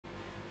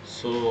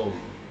So,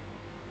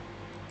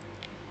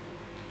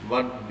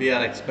 what we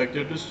are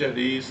expected to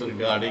study is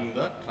regarding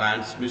the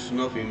transmission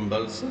of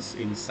impulses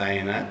in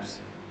synapse,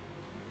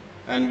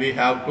 and we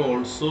have to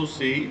also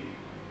see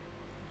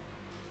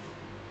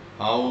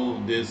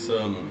how this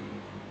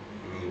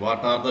what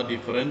are the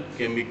different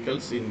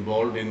chemicals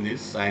involved in this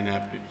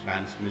synaptic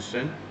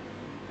transmission,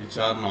 which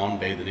are known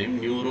by the name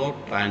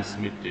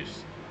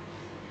neurotransmitters.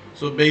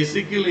 So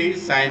basically,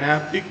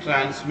 synaptic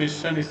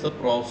transmission is the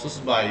process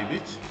by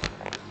which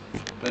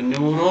the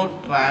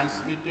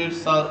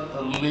neurotransmitters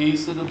are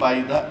released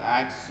by the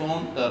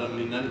axon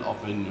terminal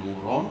of a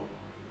neuron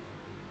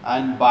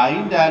and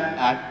bind and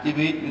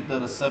activate with the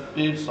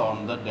receptors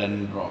on the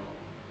dendron.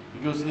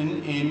 Because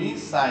in any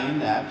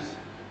synapse,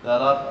 there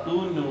are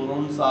two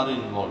neurons are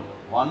involved.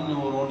 One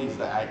neuron is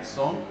the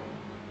axon,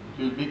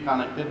 it will be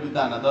connected with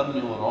another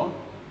neuron,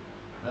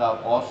 a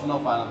portion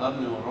of another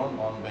neuron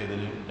known by the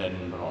name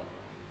dendron.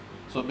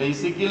 So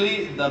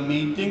basically, the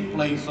meeting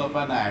place of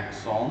an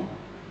axon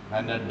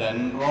and a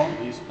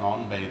dendron is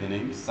known by the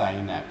name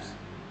synapse.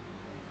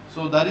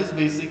 So that is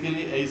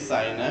basically a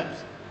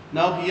synapse.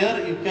 Now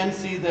here you can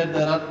see that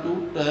there are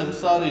two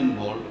terms are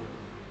involved.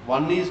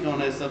 One is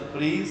known as a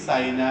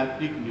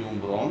presynaptic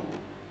neuron,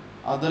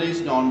 other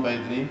is known by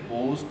the name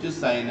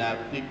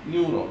postsynaptic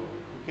neuron.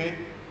 Okay.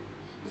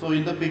 So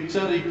in the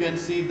picture you can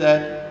see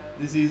that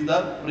this is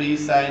the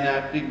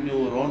presynaptic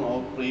neuron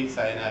or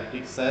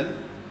presynaptic cell,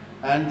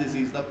 and this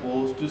is the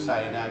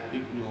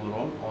postsynaptic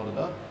neuron or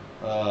the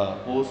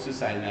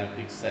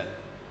postsynaptic cell.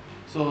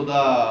 So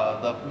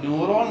the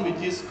neuron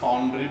which is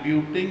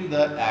contributing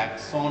the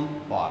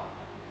axon part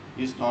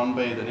is known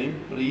by the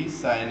name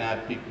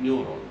presynaptic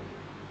neuron,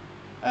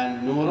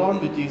 and neuron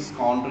which is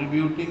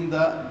contributing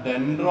the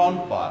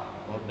dendron part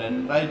or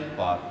dendrite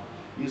part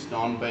is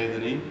known by the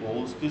name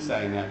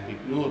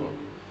postsynaptic neuron.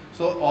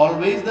 So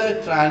always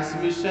the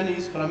transmission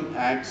is from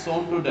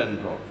axon to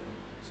dendron.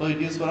 So it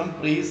is from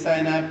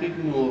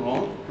presynaptic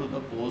neuron to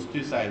the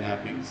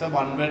postsynaptic. It's a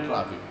one-way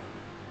traffic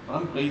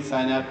from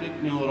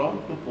presynaptic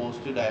neuron to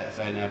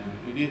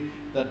postsynaptic.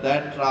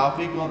 That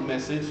traffic or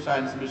message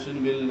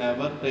transmission will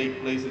never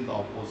take place in the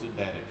opposite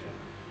direction.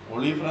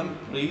 Only from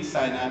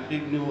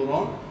presynaptic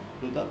neuron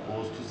to the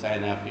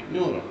postsynaptic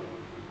neuron.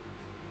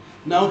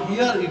 Now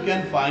here you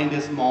can find a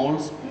small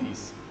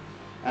space,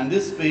 and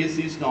this space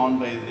is known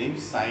by the name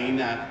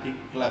synaptic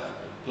cleft.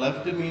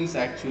 Cleft means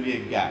actually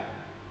a gap.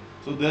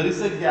 So there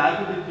is a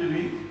gap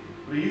between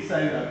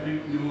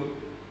presynaptic neuron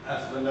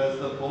as well as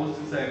the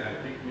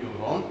postsynaptic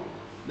neuron.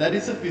 That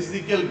is a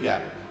physical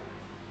gap.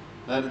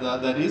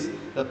 That is,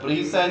 the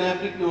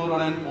presynaptic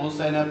neuron and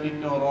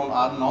postsynaptic neuron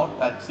are not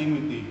touching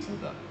with each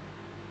other.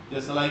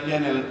 Just like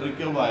an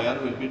electrical wire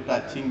will be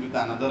touching with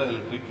another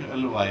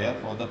electrical wire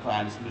for the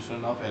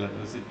transmission of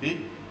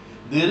electricity,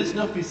 there is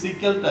no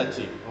physical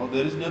touching or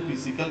there is no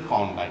physical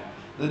contact.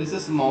 There is a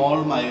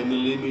small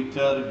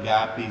millimeter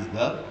gap is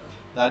there,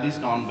 that is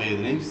known by the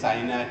name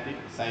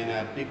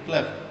synaptic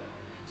cleft.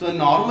 So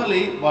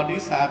normally what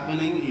is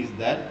happening is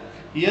that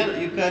here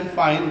you can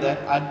find that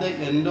at the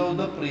end of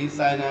the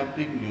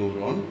presynaptic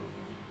neuron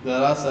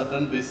there are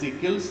certain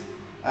vesicles,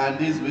 and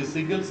these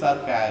vesicles are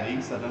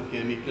carrying certain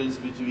chemicals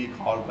which we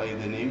call by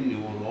the name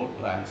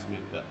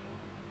neurotransmitter.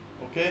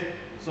 Okay,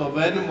 so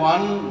when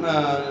one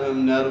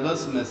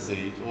nervous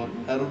message or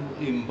nerve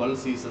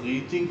impulse is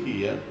reaching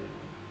here,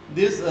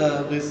 this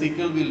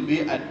vesicle will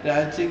be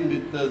attaching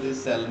with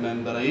this cell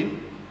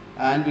membrane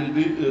and will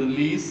be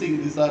releasing.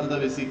 These are the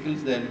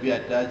vesicles that will be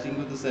attaching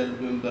with the cell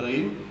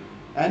membrane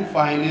and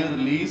finally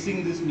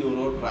releasing this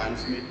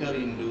neurotransmitter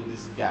into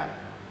this gap.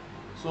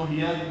 So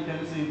here you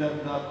can see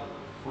that the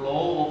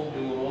flow of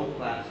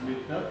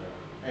neurotransmitter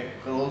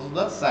across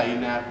the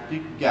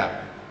synaptic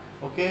gap.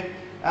 Okay,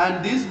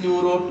 and this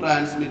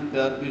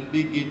neurotransmitter will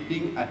be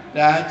getting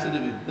attached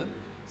with the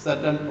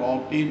certain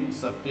protein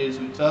receptors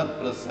which are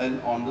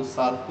present on the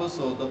surface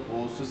of the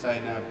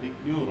postsynaptic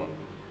neuron.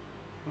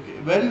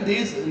 Okay, when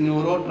this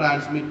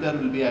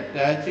neurotransmitter will be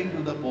attaching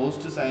to the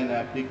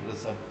postsynaptic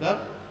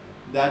receptor,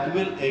 that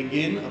will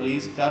again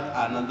restart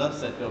another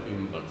set of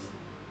impulse.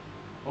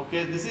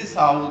 Okay, this is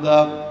how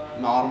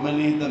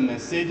normally the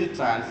message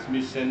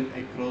transmission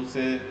across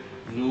a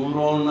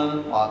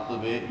neuronal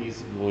pathway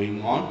is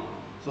going on.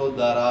 So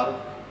there are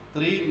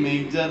three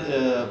major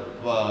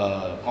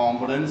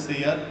components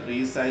here: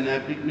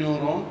 presynaptic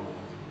neuron,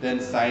 then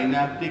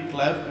synaptic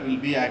cleft will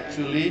be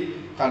actually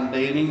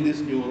containing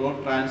this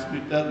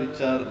neurotransmitter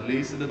which are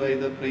released by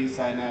the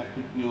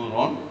presynaptic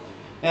neuron,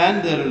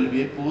 and there will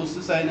be a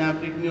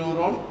postsynaptic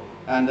neuron,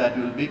 and that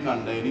will be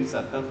containing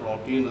certain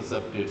protein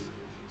receptors.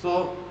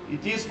 So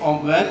it is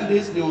when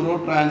this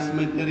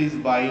neurotransmitter is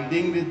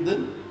binding with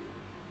the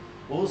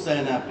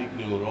postsynaptic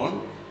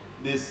neuron,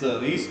 this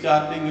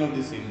restarting of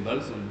this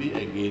impulse will be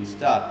again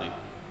starting.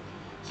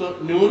 So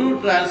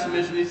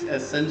neurotransmission is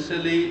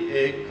essentially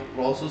a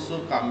process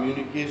of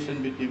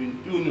communication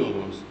between two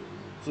neurons.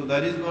 So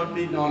that is what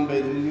we known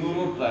by the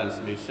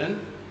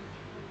neurotransmission.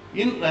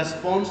 In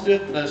response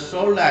to a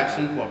threshold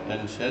action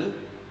potential,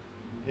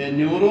 a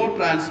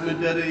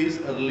neurotransmitter is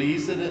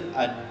released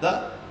at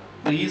the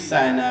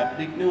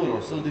presynaptic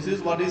neurons. So this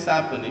is what is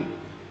happening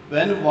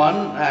when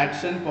one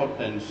action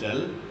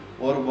potential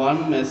or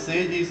one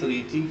message is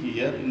reaching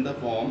here in the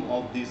form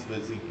of these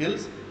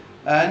vesicles,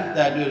 and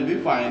that will be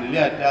finally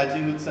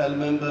attaching with cell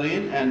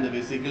membrane, and the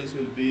vesicles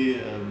will be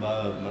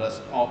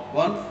rest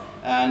open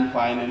and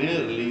finally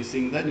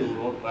releasing the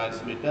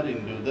neurotransmitter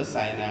into the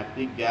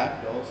synaptic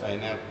gap or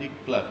synaptic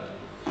cleft.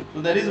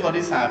 So that is what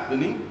is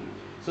happening.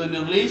 So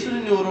the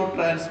relation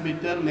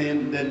neurotransmitter may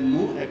then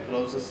move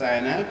across the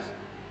synapse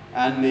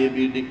and may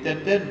be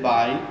detected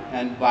by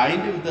and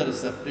bind with the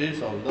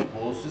receptors of the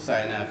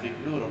postsynaptic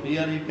neuron.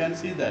 Here you can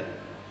see that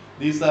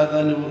these are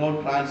the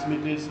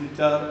neurotransmitters which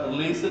are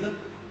released,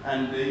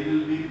 and they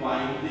will be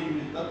binding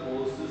with the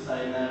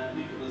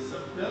postsynaptic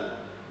receptor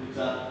which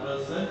are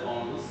present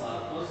on the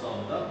surface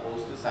of the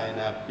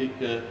postsynaptic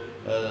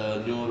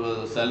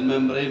neural cell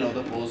membrane of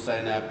the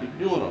postsynaptic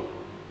neuron.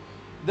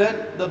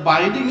 Then the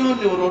binding of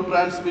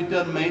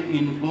neurotransmitter may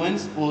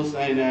influence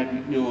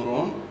postsynaptic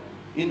neuron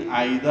in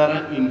either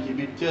an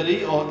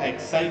inhibitory or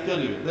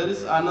excitatory way. There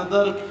is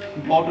another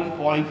important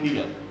point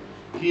here.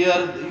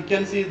 Here you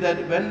can see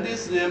that when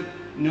this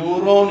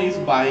neuron is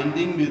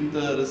binding with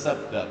the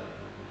receptor,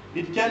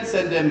 it can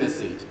send a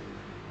message,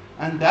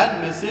 and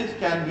that message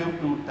can be of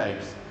two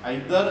types.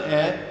 Either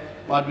a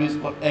what we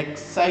call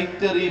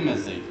excitatory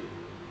message.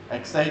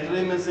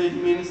 Excitatory message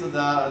means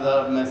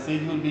the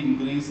message will be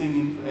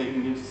increasing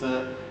in its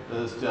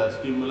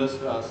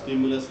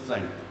stimulus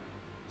strength.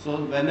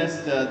 So when the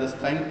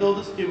strength of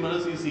the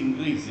stimulus is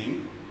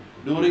increasing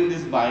during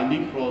this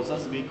binding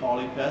process, we call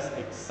it as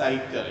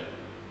excitatory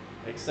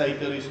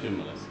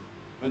stimulus.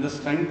 When the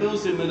strength of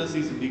stimulus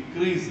is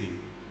decreasing,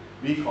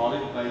 we call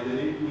it by the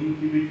name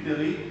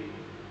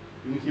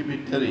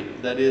inhibitory,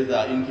 that is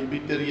the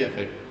inhibitory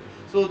effect.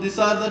 So these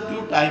are the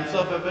two types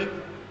of effect.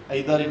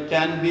 Either it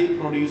can be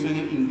producing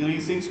an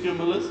increasing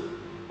stimulus,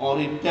 or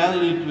it can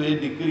lead to a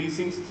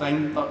decreasing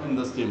strength in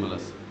the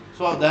stimulus.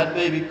 So that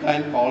way we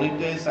can call it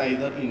as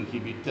either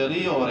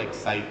inhibitory or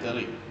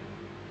excitatory.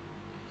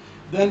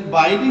 Then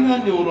binding a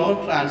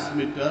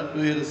neurotransmitter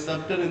to a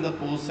receptor in the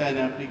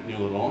postsynaptic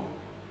neuron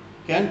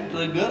can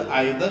trigger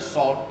either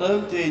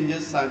short-term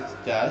changes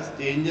such as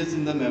changes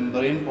in the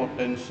membrane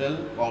potential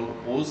called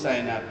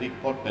postsynaptic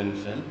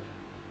potential,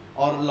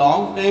 or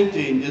long-term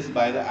changes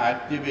by the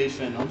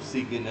activation of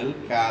signal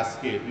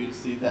cascade. We will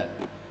see that.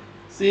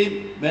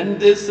 See, when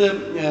this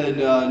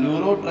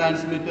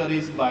neurotransmitter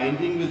is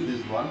binding with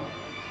this one,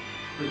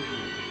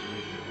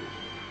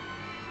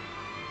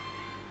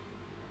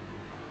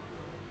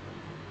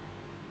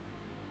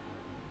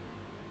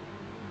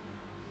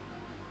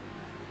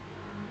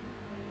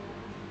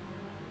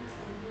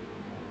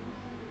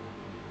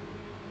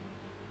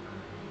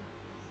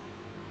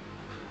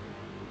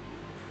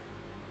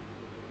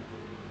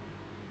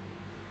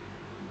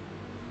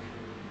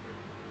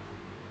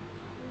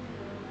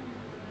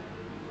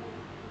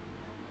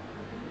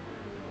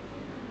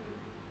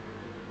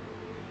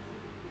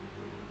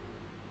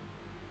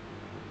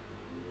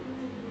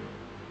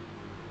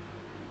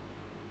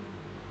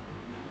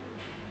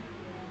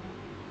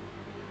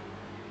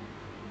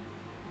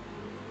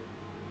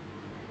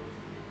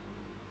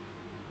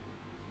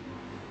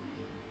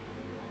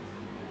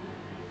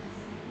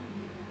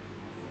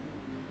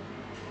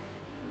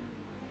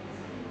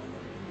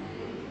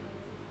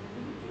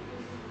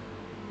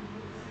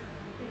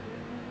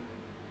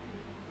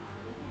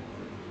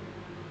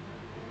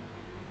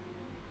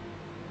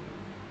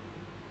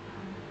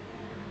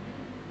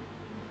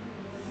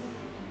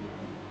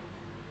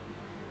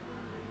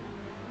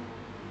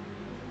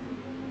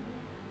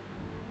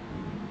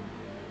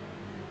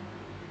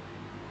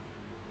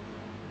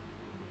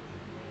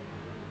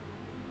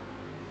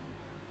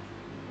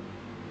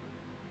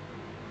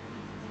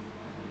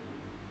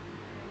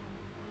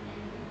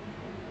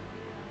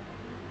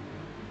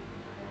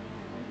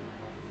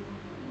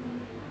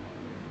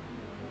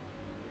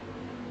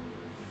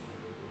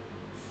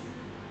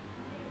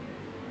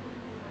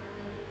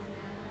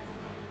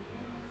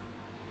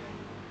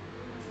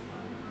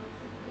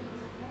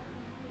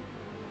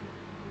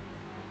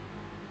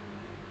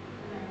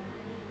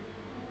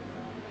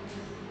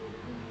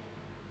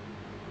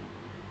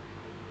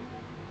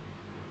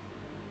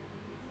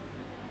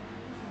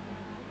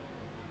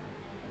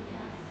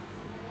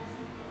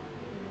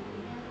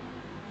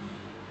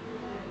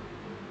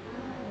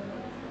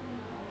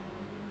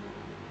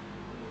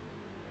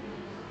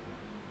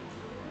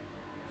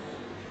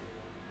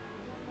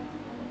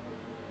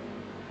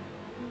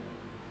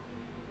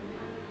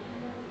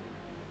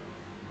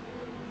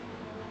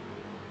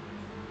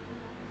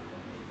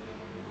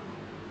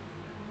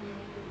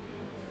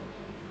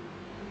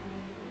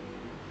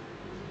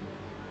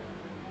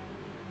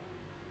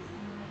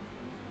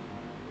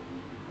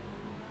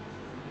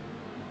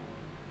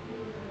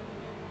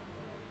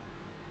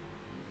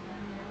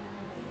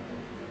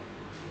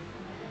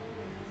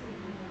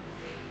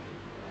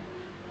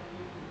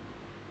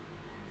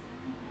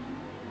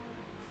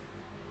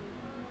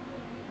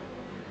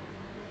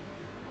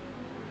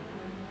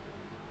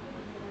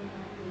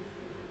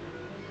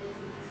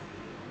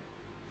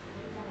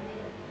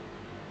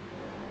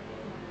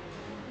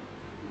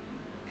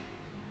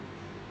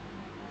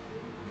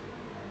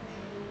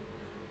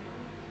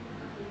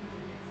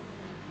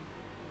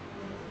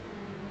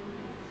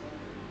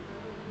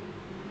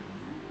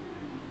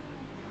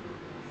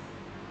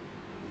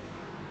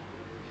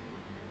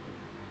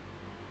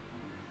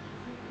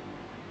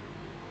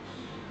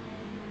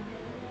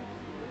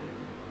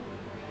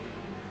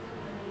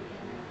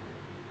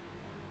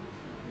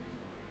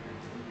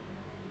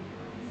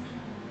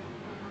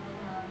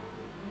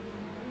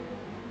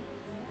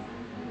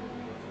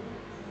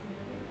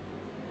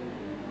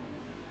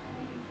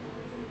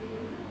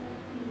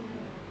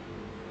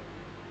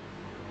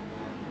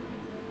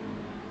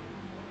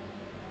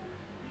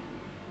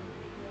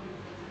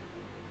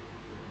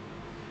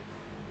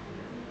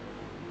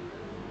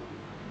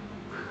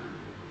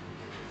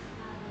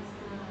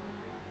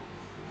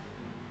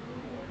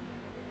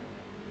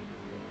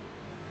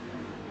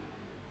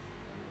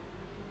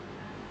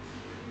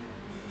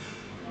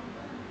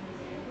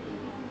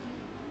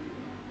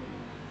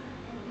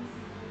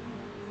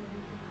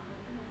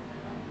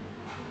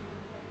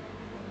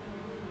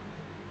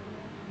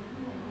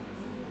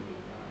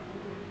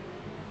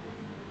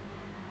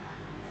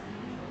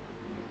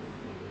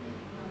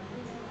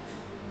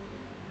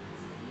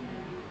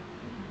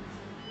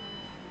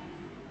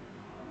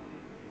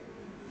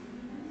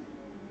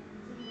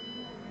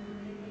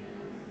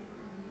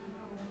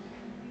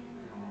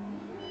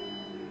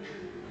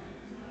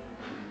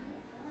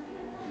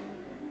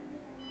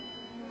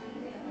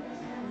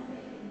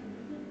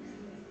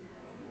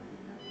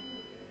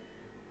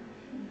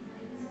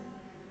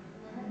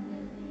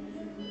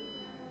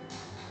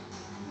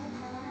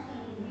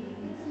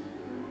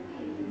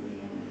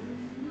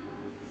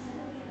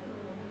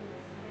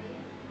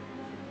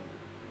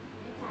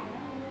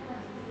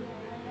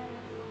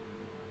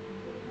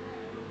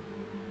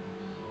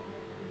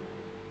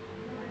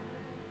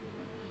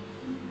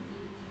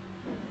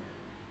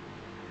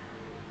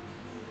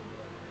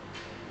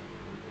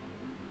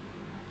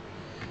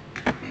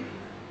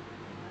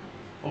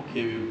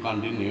 Okay, we will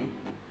continue.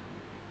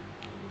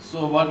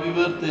 So what we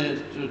were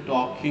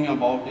talking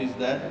about is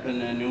that when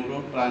a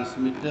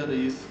neurotransmitter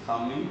is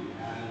coming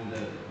and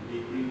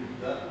meeting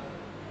the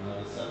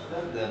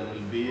receptor, there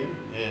will be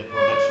a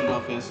production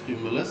of a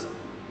stimulus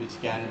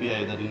which can be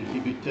either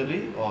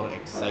inhibitory or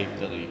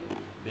excitatory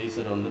based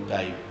on the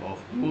type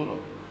of neuron.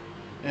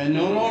 A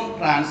neuron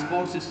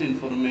transports its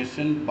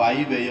information by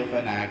way of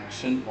an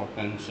action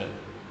potential.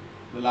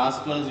 The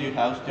last class you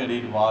have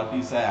studied what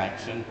is an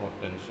action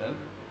potential.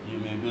 You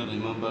may be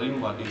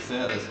remembering what is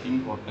a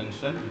resting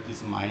potential, which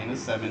is minus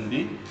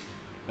 70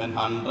 when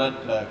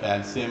 100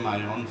 calcium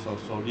ions or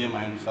sodium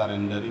ions are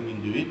entering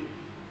into it.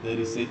 There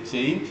is a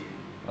change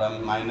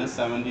from minus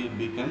 70 it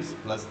becomes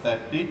plus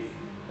 30.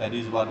 That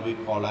is what we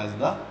call as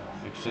the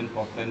action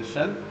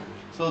potential.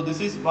 So this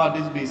is what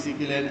is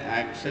basically an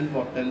action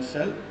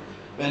potential.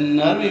 When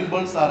nerve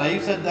impulse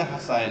arrives at the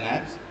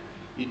synapse,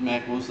 it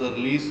may cause the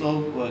release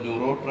of a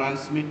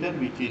neurotransmitter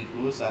which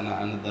influences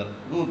another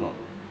neuron.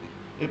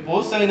 A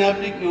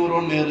postsynaptic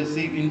neuron may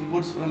receive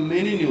inputs from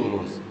many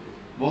neurons,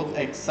 both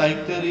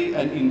excitatory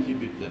and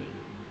inhibitory.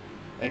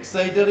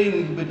 Excitatory and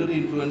inhibitory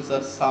influences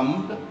are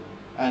summed,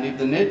 and if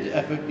the net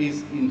effect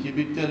is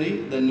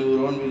inhibitory, the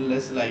neuron will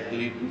less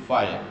likely to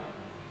fire.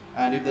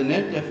 And if the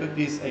net effect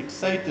is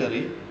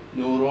excitatory,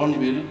 neuron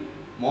will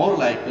more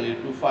likely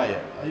to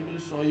fire. I will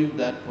show you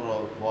that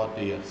what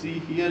here. See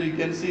here you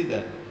can see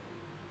that.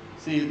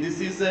 See, this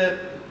is a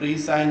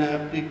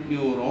presynaptic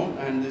neuron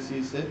and this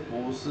is a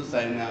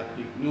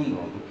postsynaptic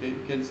neuron. Okay,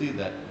 you can see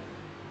that.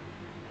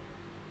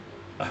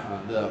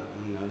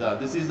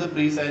 This is the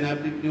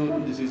presynaptic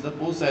neuron, this is the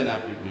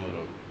postsynaptic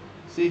neuron.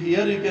 See,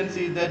 here you can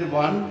see that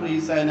one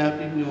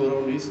presynaptic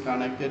neuron is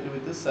connected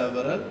with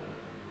several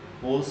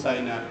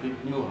postsynaptic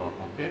neuron.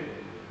 Okay,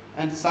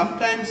 and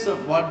sometimes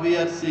what we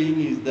are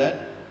seeing is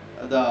that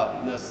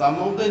some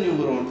of the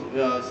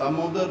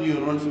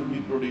neurons will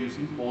be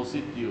producing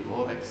positive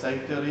or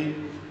excitatory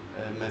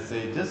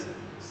messages.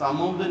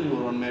 Some of the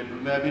neurons,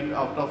 maybe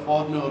out of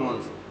 4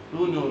 neurons,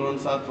 2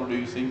 neurons are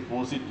producing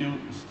positive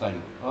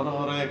strength or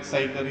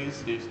excitatory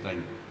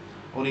strength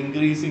or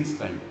increasing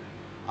strength.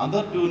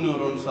 Other 2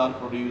 neurons are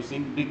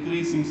producing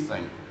decreasing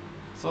strength.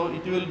 So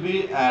it will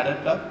be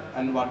added up,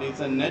 and what is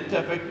the net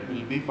effect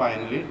will be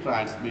finally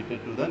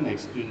transmitted to the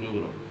next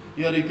neuron.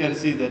 Here you can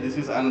see that this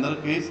is another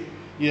case.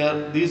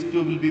 Here these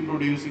two will be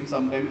producing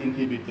sometime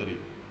inhibitory.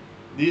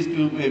 These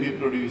two may be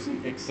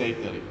producing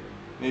excitatory.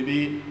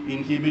 Maybe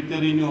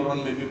inhibitory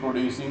neuron may be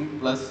producing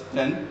plus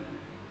 10.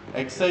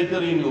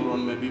 Excitatory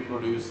neuron may be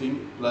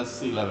producing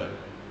plus 11.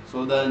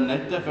 So the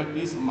net effect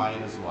is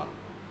minus 1.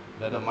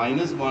 That a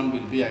minus 1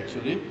 will be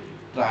actually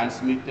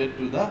transmitted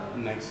to the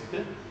next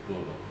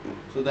neuron.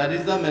 So that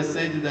is the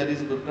message that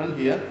is written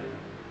here.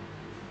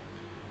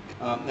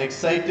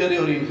 Excitatory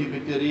or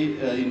inhibitory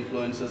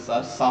influences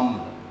are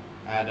summed,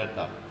 added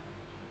up.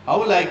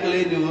 How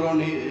likely a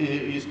neuron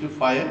is to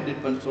fire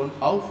depends on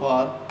how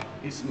far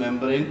its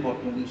membrane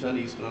potential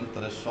is from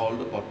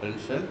threshold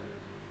potential.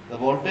 The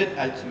voltage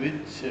at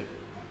which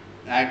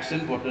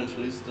action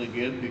potential is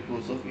triggered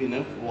because of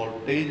enough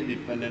voltage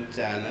dependent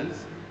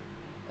channels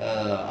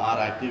are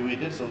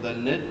activated, so the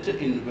net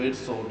inward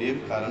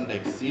sodium current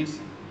exceeds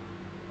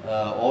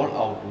all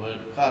outward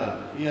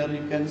current. Here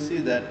you can see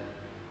that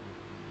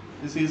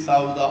this is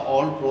how the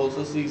whole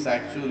process is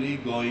actually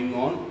going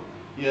on.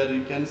 Here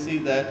you can see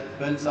that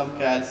when some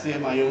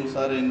calcium ions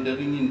are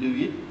entering into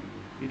it,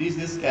 it is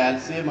these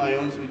calcium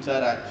ions which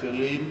are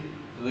actually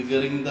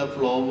triggering the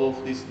flow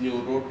of this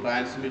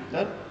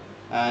neurotransmitter,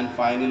 and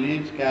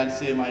finally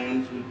calcium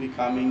ions will be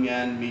coming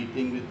and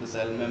meeting with the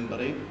cell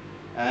membrane,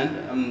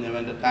 and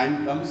when the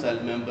time comes, cell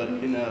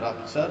membrane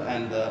rupture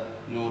and the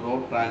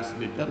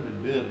neurotransmitter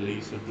will be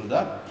released to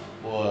the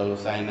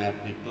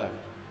synaptic cleft.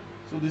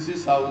 So this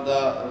is how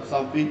the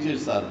some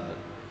features are there.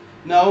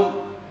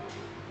 Now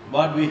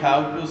what we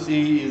have to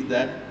see is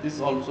that this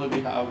also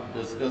we have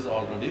discussed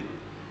already.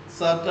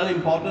 Certain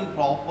important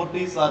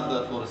properties are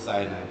there for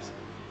synapse.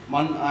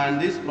 And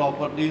these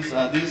properties,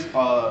 these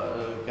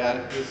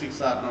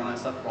characteristics are known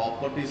as the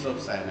properties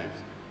of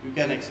synapse. You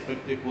can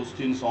expect a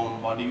questions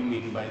on what do you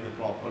mean by the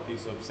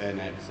properties of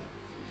synapse.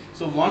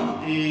 So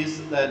one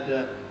is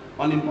that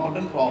one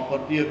important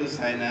property of the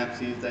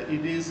synapse is that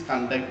it is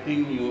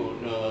conducting your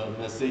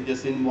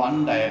messages in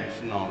one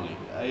direction only.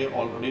 I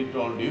already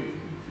told you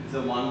it's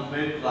a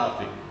one-way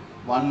traffic,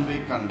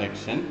 one-way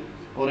conduction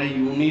or a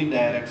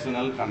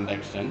unidirectional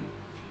conduction.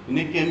 In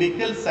a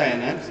chemical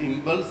synapse,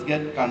 impulse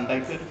get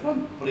conducted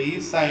from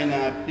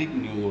presynaptic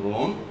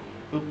neuron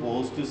to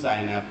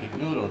postsynaptic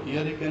neuron.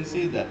 Here you can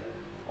see that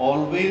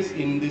always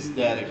in this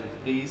direction,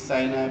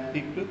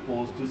 presynaptic to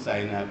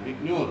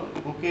postsynaptic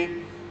neuron.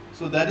 Okay,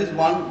 so that is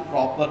one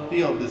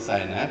property of the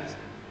synapse.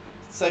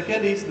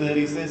 Second is there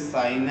is a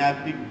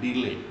synaptic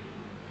delay,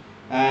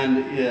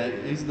 and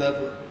is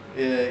the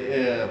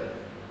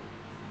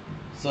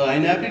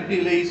synaptic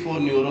delay is for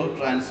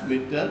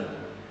neurotransmitter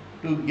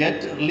to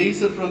get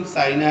released from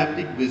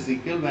synaptic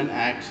vesicle when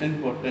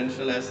action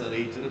potential has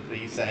reached the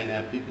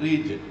presynaptic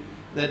region.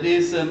 That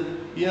is,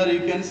 here you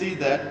can see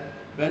that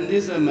when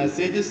these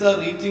messages are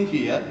reaching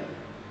here,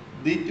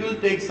 it will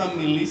take some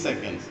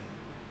milliseconds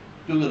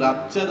to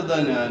rupture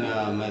the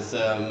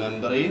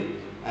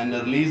membrane and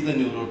release the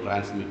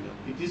neurotransmitter.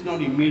 It is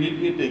not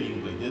immediately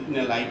taking place. In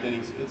a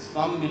lightning,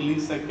 some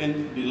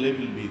millisecond delay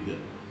will be there.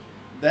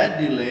 That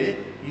delay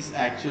is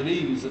actually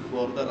used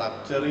for the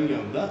rupturing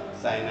of the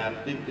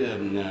synaptic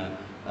the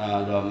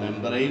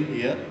membrane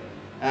here,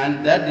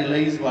 and that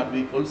delay is what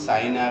we call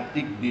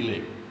synaptic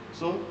delay.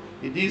 So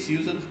it is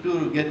used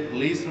to get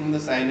released from the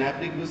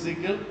synaptic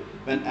vesicle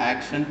when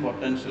action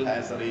potential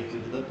has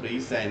reached the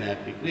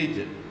presynaptic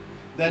region.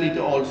 Then it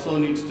also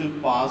needs to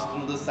pass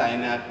through the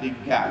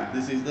synaptic gap.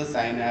 This is the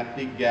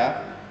synaptic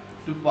gap.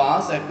 To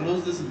pass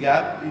across this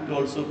gap, it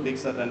also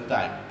takes certain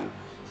time.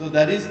 So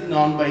that is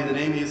known by the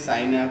name is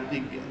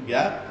synaptic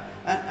gap,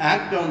 and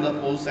act on the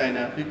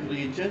postsynaptic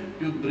region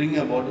to bring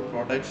about the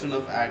production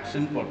of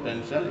action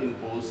potential in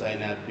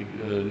postsynaptic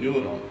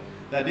neuron.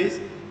 That is,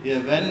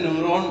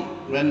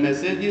 when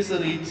messages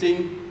are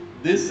reaching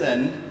this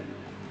end,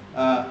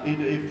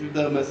 if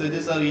the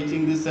messages are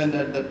reaching this end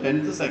at the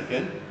 10th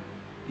second,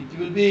 it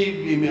will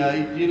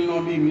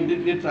not be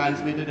immediately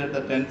transmitted at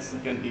the 10th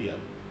second here.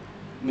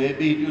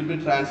 Maybe it will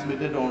be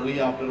transmitted only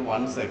after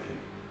 1 second.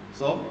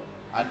 So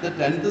at the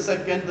 10th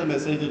second the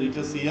message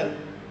reaches here.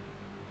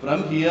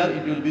 From here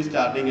it will be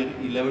starting at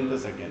 11th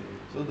second.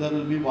 So there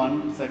will be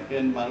 1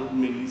 second, 1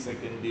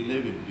 millisecond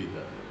delay will be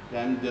there.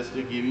 I am just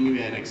giving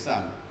you an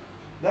example.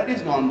 That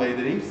is known by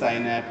the name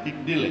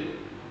synaptic delay.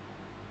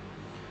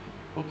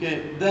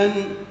 Okay,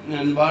 then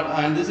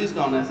and this is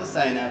known as a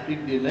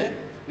synaptic delay,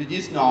 which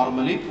is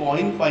normally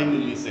 0.5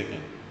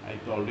 millisecond. I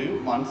told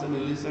you once a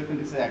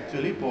millisecond is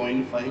actually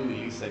 0.5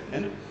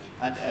 millisecond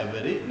at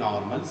every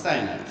normal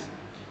synapse.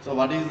 So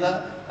what is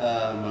the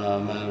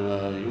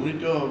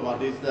unit of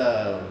what is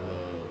the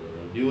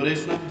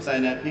duration of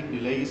synaptic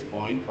delay is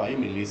 0.5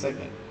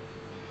 millisecond.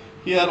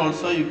 Here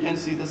also you can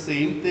see the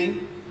same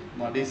thing.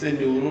 What is a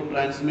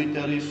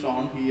neurotransmitter is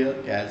shown here.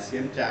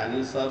 Calcium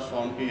channels are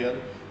shown here.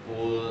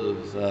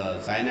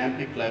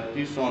 Synaptic cleft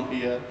is shown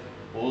here.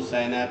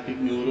 Postsynaptic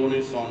neuron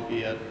is shown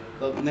here.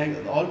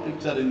 All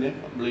picture in a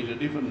completely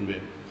different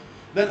way.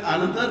 Then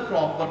another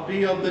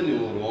property of the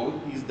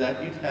neuron is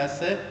that it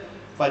has a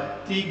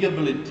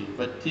fatigability.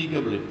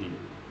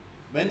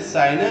 When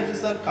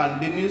synapses are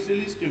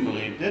continuously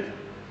stimulated,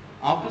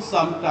 after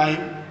some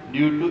time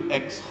due to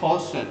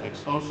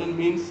exhaustion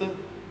means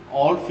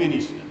all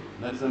finished.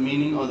 That is the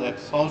meaning of the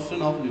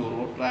exhaustion of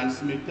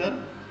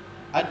neurotransmitter.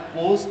 At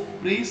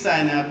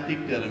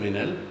presynaptic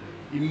terminal,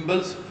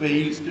 impulse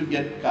fails to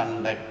get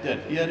conducted.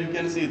 Here you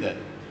can see that.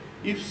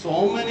 If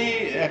so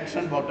many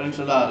action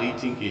potential are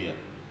reaching here,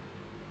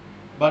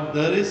 but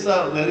there is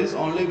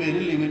only very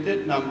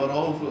limited number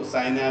of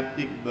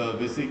synaptic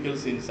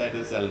vesicles inside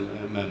the cell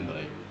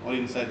membrane or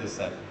inside the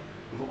cell.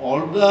 If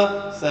all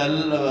the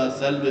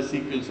cell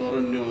vesicles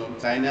or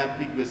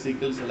synaptic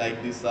vesicles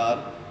like this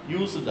are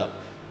used up,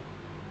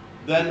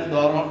 then there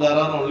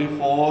are only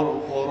 4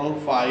 or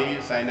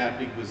 5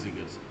 synaptic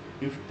vesicles.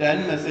 If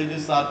 10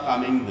 messages are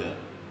coming there,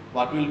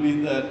 what will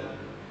be that?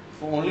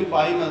 So only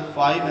 5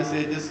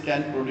 messages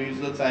can produce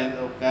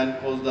can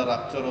cause the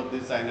rupture of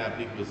the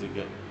synaptic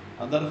vesicle.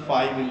 Other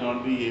 5 will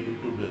not be able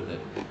to do that.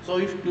 So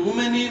if too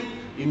many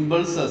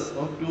impulses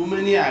or too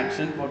many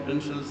action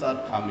potentials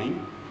are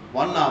coming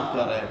one after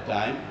a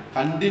time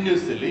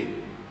continuously,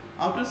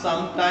 after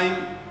some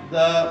time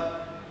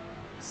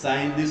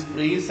this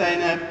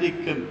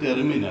presynaptic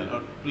terminal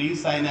or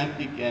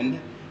presynaptic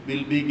end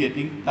will be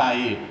getting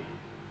tired.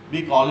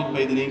 We call it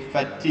by the name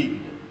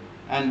fatigued,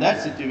 and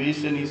that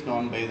situation is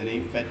known by the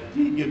name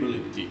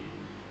fatigability.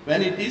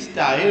 When it is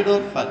tired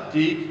or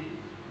fatigued,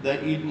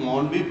 it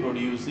won't be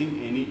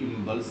producing any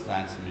impulse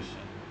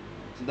transmission.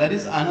 So that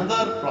is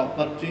another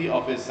property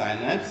of a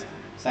synapse.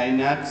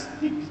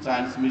 Synaptic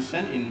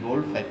transmission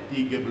involves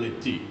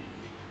fatigability,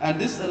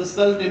 and this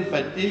results in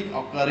fatigue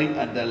occurring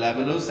at the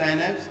level of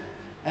synapse.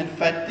 And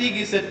fatigue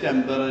is a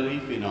temporary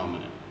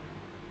phenomenon.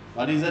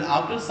 What is that?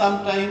 After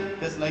some time,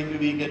 just like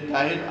we get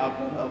tired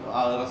after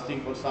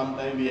resting for some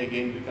time, we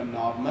again become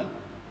normal.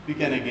 We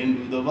can again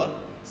do the work.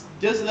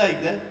 Just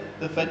like that,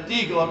 the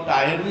fatigue or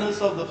tiredness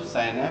of the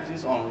synapse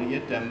is only a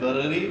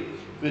temporary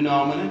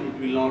phenomenon. It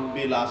will not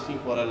be lasting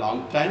for a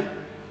long time.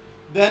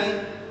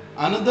 Then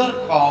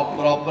another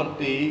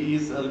property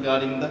is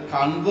regarding the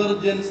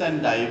convergence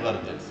and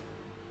divergence.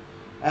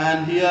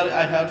 And here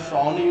I have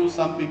shown you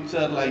some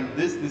picture like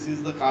this. This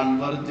is the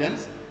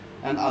convergence,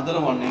 and other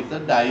one is the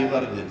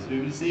divergence.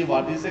 We will see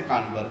what is a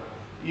convergence.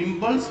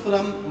 Impulse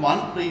from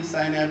one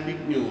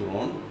presynaptic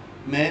neuron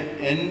may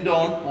end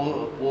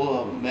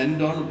on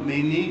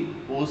many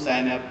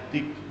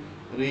postsynaptic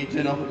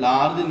region of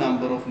large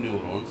number of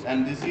neurons,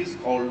 and this is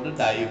called the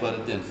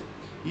divergence.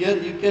 Here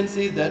you can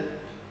see that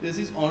this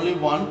is only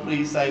one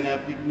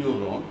presynaptic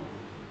neuron.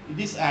 It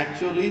is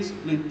actually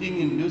splitting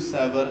into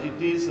several. It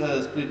is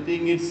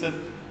splitting its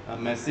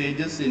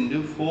messages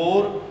into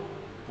 4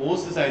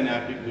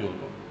 postsynaptic neurons.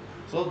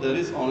 So there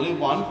is only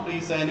one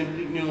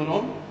presynaptic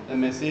neuron. The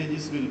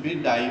messages will be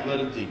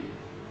diverging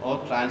or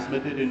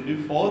transmitted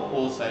into 4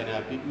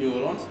 postsynaptic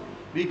neurons.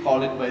 We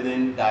call it by the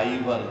name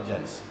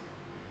divergence.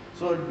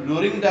 So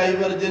during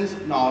divergence,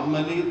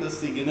 normally the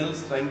signal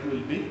strength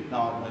will be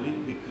normally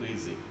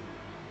decreasing.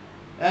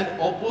 And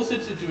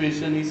opposite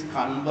situation is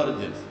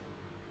convergence.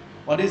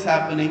 What is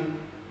happening?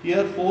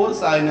 Here 4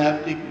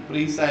 synaptic,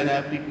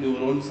 presynaptic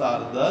neurons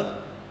are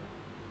there.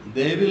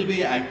 They will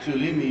be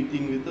actually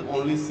meeting with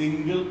only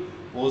single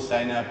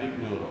postsynaptic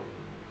neuron.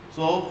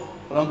 So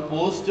from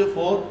post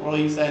 4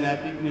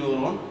 presynaptic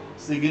neuron,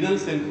 signal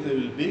strength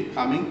will be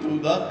coming to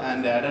the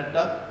and added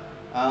up.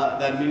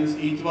 That means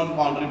each one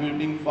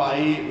contributing 5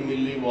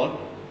 milliwatt.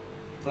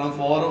 From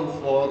 4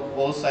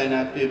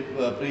 postsynaptic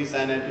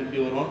presynaptic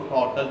neuron,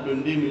 total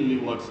 20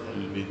 milliwatts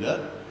will be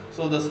there.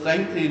 So the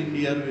strength in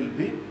here will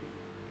be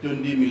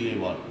 20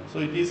 milliwatt. So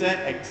it is an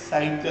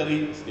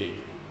excitatory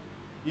state.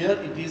 Here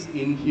it is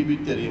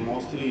inhibitory,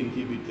 mostly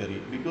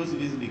inhibitory, because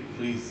it is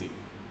decreasing.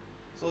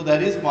 So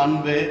that is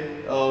one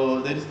way.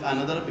 There is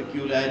another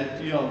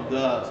peculiarity of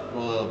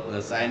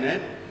the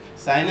synapse.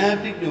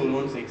 Synaptic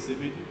neurons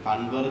exhibit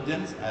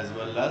convergence as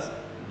well as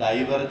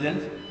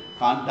divergence.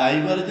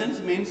 Divergence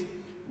means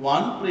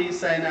one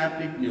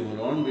presynaptic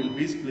neuron will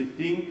be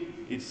splitting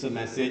its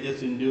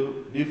messages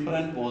into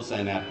different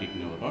postsynaptic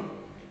neuron.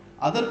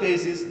 Other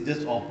case is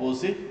just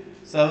opposite.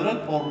 Several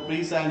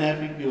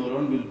presynaptic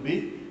neuron will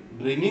be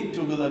bringing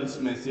together its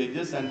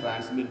messages and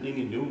transmitting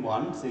into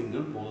one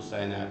single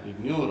postsynaptic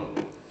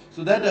neuron.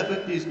 So that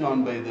effect is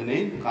known by the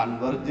name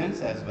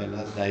convergence as well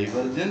as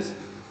divergence.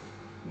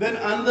 Then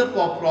another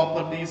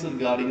properties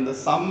regarding the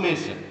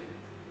summation.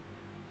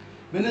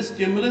 When a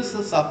stimulus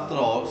of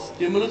subthreshold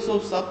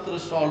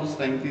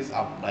strength is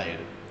applied,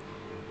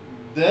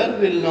 there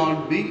will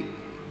not be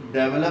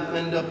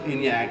development of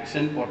any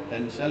action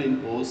potential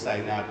in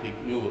postsynaptic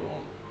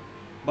neuron.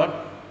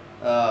 But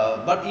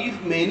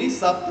if many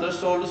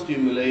subthreshold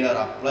stimuli are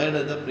applied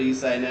at the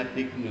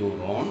presynaptic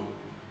neuron,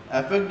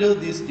 effect of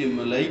these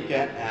stimuli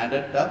can add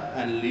it up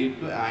and lead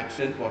to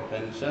action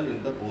potential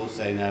in the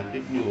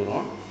postsynaptic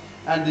neuron,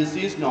 and this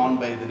is known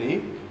by the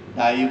name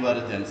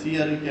divergence.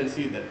 Here you can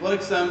see that. For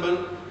example,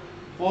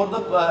 for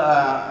the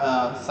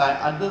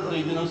at the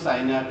region of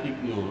synaptic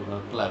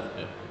cleft,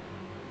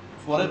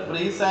 for a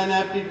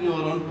presynaptic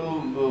neuron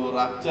to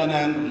rupture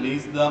and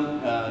release the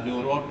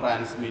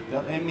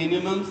neurotransmitter, a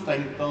minimum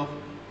strength of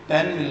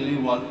 10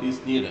 millivolt is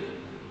needed.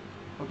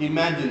 Okay,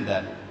 imagine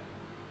that.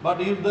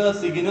 But if the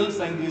signal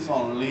strength is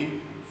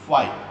only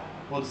 5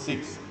 or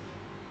 6,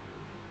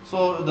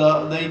 so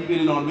it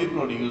will not be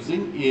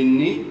producing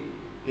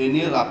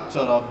any rupture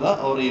of the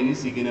or any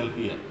signal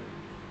here,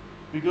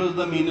 because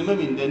the minimum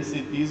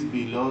intensity is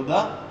below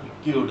the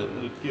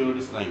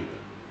required strength.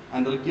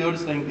 And required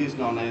strength is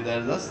known as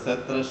the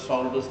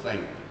threshold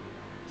strength.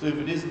 So if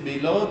it is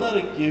below the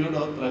required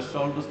or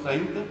threshold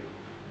strength,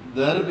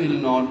 there will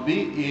not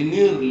be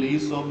any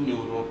release of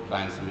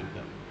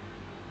neurotransmitter,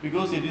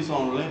 because it is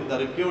only, the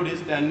required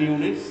is 10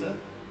 units, there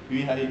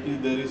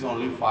is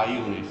only 5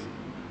 units.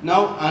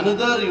 Now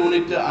another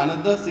unit,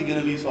 another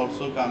signal is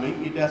also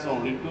coming, it has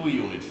only 2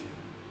 units.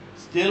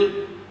 Still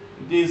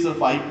it is 5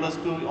 plus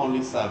 2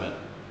 only 7.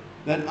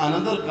 Then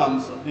another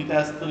comes, it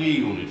has 3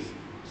 units.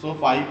 So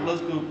 5 plus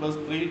 2 plus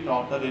 3,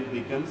 total it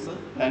becomes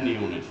 10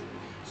 units.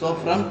 So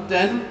from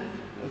 10,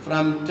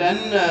 3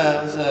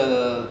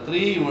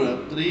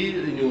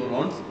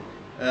 neurons,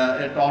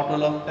 a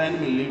total of 10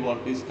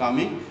 millivolt is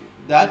coming.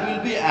 That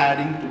will be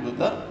adding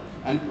together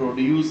and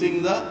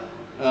producing the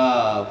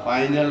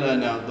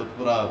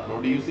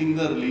producing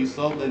the release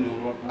of the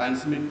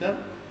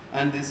neurotransmitter,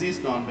 and this is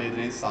known by the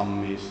name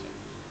summation.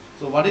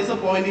 So what is the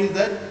point is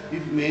that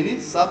if many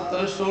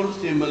subthreshold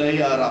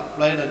stimuli are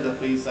applied at the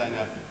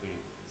presynaptic field,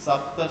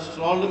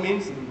 subthreshold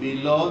means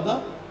below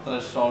the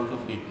threshold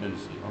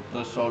frequency or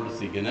threshold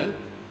signal,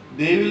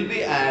 they will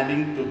be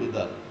adding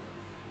together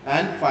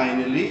and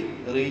finally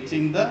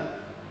reaching the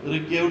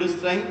required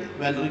strength.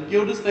 When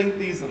required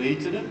strength is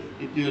reached,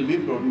 it will be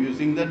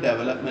producing the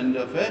development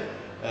of a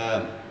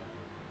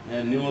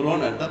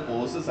neuron at the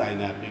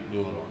postsynaptic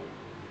neuron,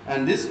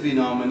 and this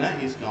phenomena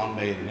is known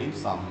by the name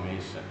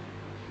summation.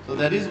 So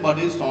that is what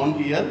is shown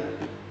here.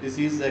 This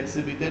is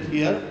exhibited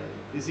here.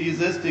 This is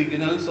the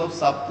signals of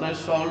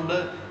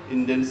subthreshold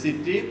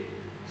intensity.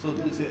 So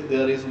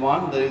there is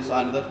one, there is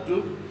another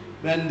two.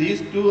 When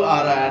these two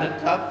are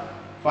added up,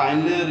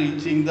 finally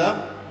reaching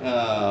the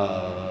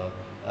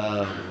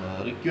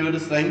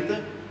required strength,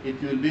 it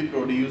will be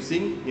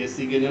producing a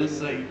signal.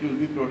 It will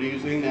be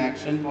producing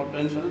action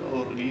potential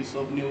or release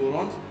of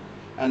neurons,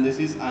 and this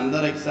is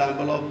another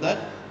example of that.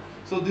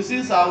 So this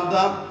is how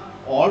the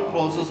all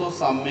process of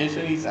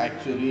summation is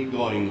actually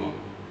going on.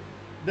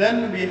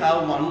 Then we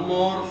have one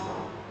more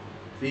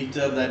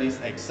feature, that is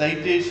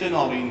excitation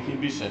or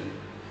inhibition.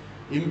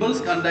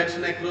 Impulse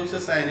conduction across the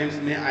synapse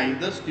may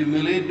either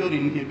stimulate or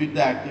inhibit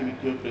the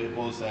activity of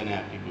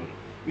postsynaptic neuron.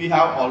 We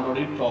have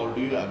already told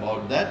you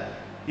about that.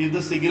 If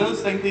the signal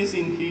strength is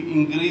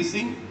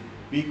increasing,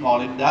 we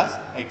call it as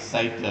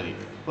excitatory.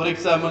 For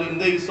example, in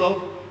the case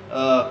of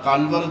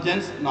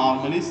convergence,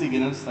 normally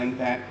signal strength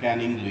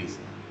can increase.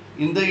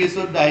 In the case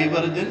of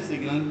divergence,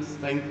 signal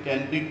strength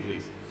can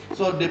decrease.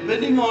 So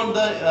depending on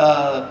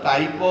the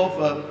type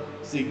of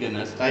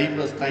signal,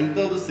 strength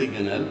of the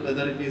signal,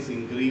 whether it is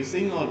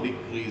increasing or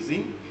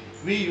decreasing,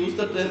 we use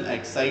the term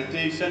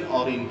excitation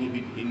or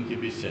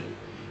inhibition.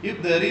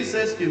 If there is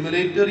a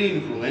stimulatory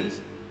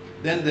influence,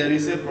 then there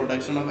is a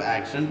production of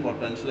action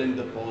potential in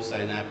the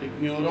postsynaptic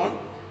neuron,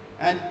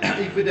 and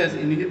if it has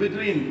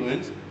inhibitory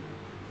influence,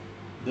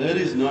 there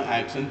is no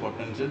action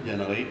potential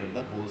generated in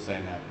the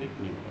postsynaptic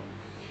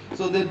neuron.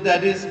 So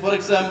that is, for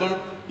example,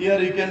 here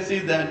you can see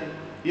that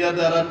here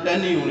there are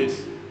 10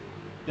 units,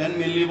 10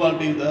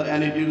 millivolt is there,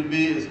 and it will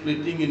be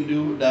splitting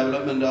into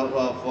development of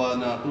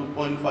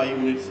 2.5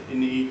 units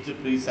in each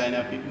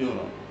presynaptic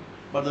neuron.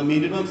 But the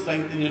minimum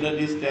strength needed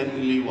is 10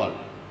 millivolt.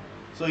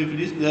 So if it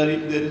is there,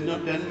 if there is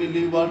no 10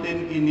 millivolt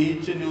in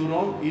each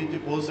neuron, each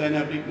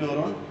postsynaptic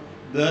neuron,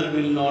 there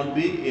will not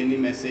be any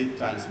message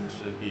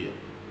transmission here.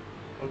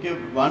 Okay,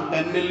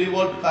 110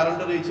 millivolt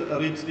current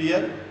reached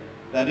here,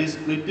 that is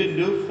split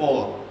into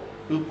 4,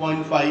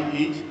 2.5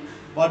 each.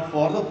 But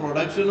for the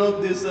production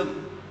of this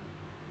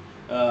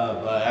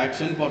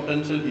action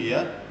potential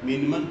here,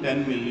 minimum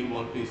 10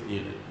 millivolt is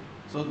needed.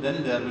 So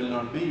then there will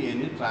not be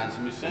any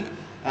transmission,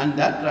 and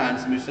that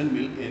transmission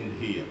will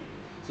end here.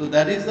 So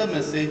that is the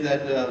message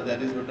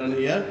that is written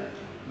here.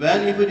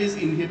 When if it is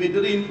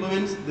inhibitory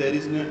influence, there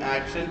is no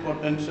action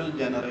potential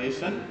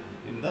generation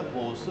in the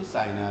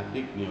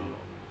postsynaptic neuron.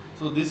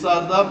 So these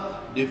are the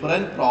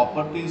different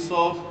properties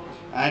of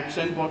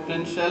action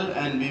potential,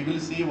 and we will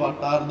see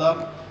what are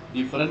the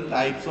different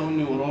types of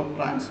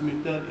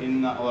neurotransmitter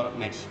in our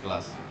next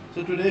class.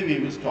 So today we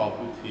will stop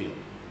with here.